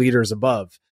you have the leaders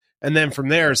above. And then from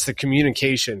there, it's the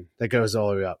communication that goes all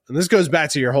the way up. And this goes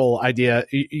back to your whole idea,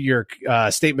 your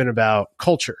statement about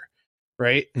culture,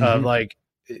 right? Mm-hmm. Like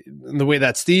the way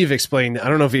that Steve explained, I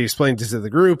don't know if he explained this to the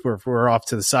group or if we're off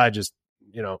to the side, just,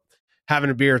 having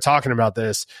a beer, talking about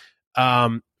this.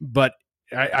 But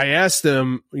I asked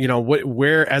him,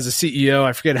 where as a CEO,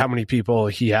 I forget how many people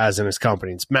he has in his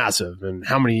company. It's massive. And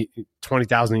how many,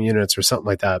 20,000 units or something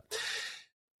like that.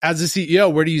 As a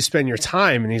CEO, where do you spend your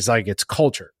time? And he's like, it's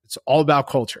culture. It's all about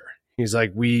culture. He's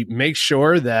like, we make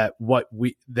sure that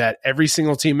that every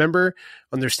single team member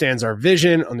understands our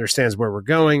vision, understands where we're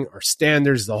going, our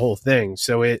standards, the whole thing.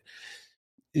 So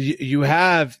you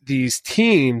have these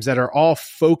teams that are all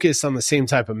focused on the same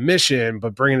type of mission,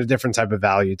 but bringing a different type of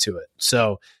value to it.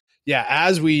 So yeah,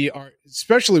 as we are,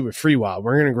 especially with FreeWild,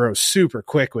 we're going to grow super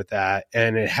quick with that.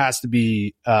 And it has to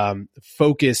be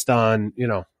focused on,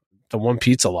 the 1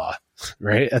 pizza law,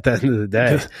 right? At the end of the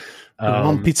day. The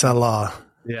 1 pizza law.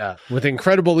 Yeah. With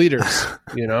incredible leaders,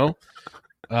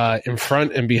 in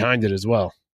front and behind it as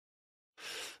well.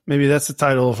 Maybe that's the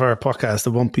title of our podcast,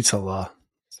 the 1 pizza law.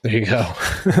 There you go.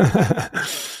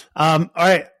 All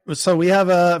right. So we have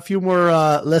a few more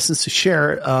lessons to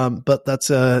share, but that's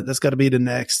got to be the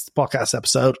next podcast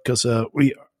episode, because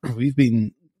we've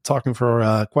been talking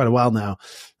for quite a while now,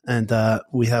 and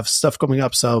we have stuff coming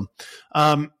up. So,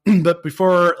 but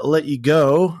before I let you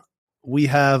go, we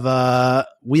have our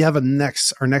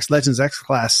next Legends X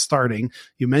class starting.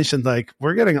 You mentioned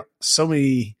we're getting so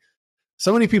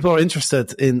many people are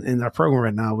interested in our program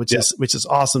right now, which is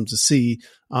awesome to see.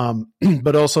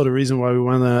 But also the reason why we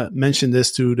want to mention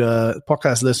this to the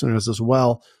podcast listeners as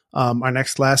well. Our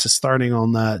next class is starting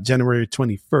on January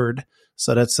 23rd.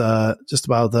 So that's just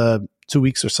about 2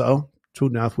 weeks or so,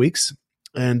 2.5 weeks.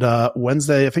 And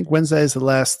Wednesday is the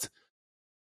last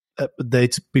day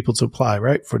to people to apply,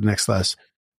 right? For the next class.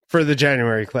 For the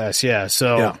January class. Yeah.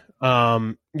 So,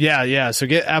 So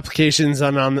get applications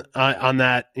on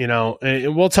that,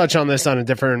 and we'll touch on this on a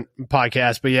different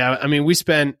podcast, but yeah, I mean, this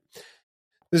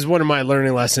is one of my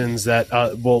learning lessons that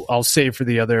I'll save for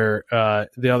the other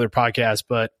podcast,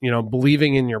 but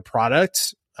believing in your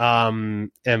product,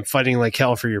 and fighting like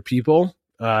hell for your people,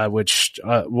 which,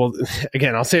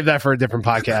 again, I'll save that for a different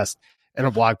podcast and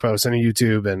a blog post and a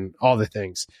YouTube and all the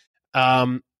things.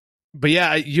 But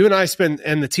yeah, you and I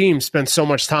and the team spent so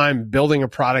much time building a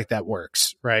product that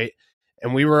works, right?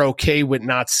 And we were okay with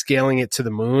not scaling it to the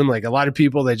moon. Like a lot of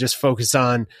people, they just focus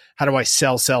on how do I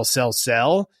sell,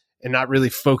 and not really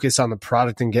focus on the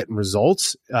product and getting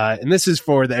results. And this is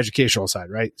for the educational side,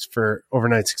 right? It's for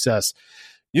Overnight Success.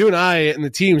 You and I and the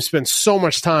team spend so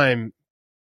much time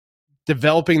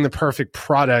developing the perfect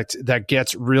product that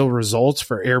gets real results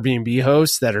for Airbnb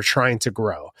hosts that are trying to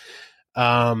grow.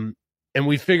 And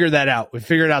we figured that out. We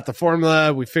figured out the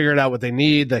formula. We figured out what they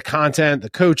need, the content, the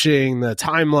coaching, the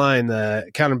timeline, the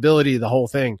accountability, the whole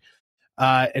thing.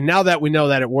 And now that we know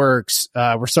that it works,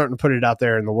 we're starting to put it out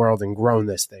there in the world and growing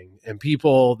this thing. And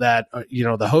people that,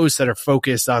 the hosts that are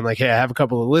focused on like, hey, I have a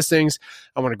couple of listings.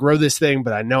 I want to grow this thing,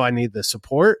 but I know I need the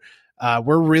support.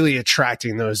 We're really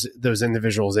attracting those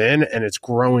individuals in, and it's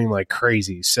growing like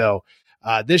crazy. So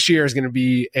this year is going to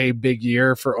be a big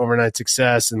year for Overnight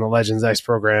Success and the Legends X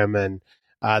program. And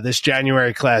this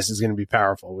January class is going to be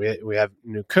powerful. We have a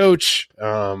new coach.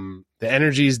 The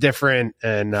energy is different.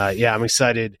 And I'm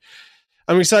excited.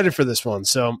 I'm excited for this one.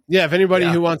 So yeah, if anybody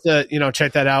who wants to,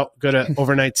 check that out, go to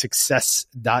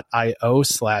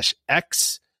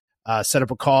overnightsuccess.io/X, set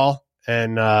up a call,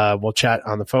 and we'll chat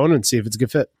on the phone and see if it's a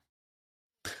good fit.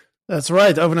 That's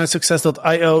right.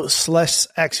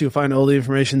 overnightsuccess.io/X. You'll find all the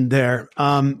information there.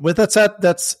 With that said,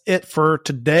 that's it for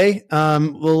today.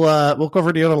 We'll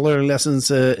cover the other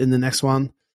lessons in the next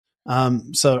one.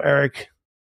 So Eric,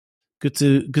 good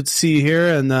to see you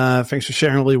here, and thanks for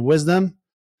sharing all your wisdom.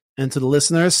 And to the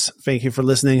listeners, thank you for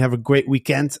listening. Have a great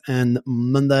weekend. And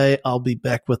Monday, I'll be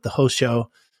back with the host show.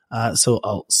 So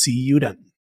I'll see you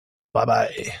then.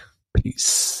 Bye-bye.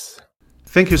 Peace.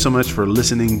 Thank you so much for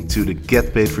listening to the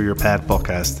Get Paid for Your Pad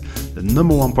podcast, the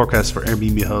 #1 podcast for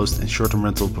Airbnb hosts and short-term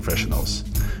rental professionals.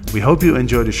 We hope you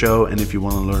enjoy the show, and if you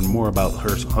want to learn more about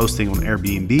hosting on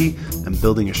Airbnb and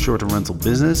building a short-term rental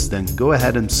business, then go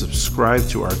ahead and subscribe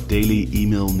to our daily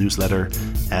email newsletter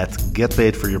at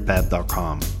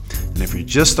getpaidforyourpad.com. And if you're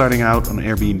just starting out on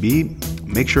Airbnb,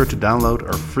 make sure to download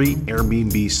our free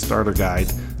Airbnb starter guide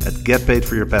at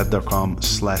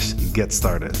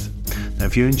getpaidforyourpad.com/getstarted. Now,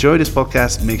 if you enjoy this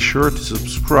podcast, make sure to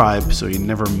subscribe so you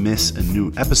never miss a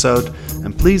new episode.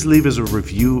 And please leave us a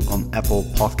review on Apple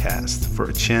Podcast for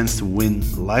a chance to win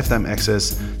lifetime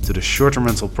access to the Short-Term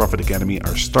Rental Profit Academy,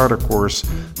 our starter course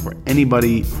for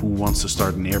anybody who wants to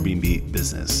start an Airbnb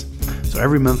business. So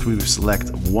every month we will select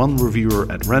one reviewer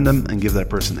at random and give that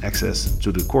person access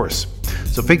to the course.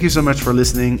 So thank you so much for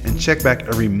listening, and check back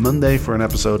every Monday for an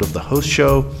episode of The Host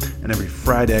Show and every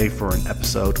Friday for an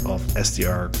episode of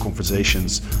STR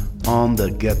Conversations on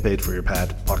the Get Paid for Your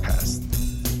Pad podcast.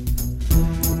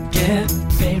 Get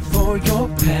paid for your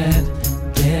pad.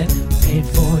 Get paid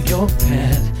for your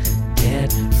pad.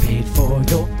 Get paid for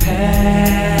your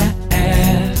pad.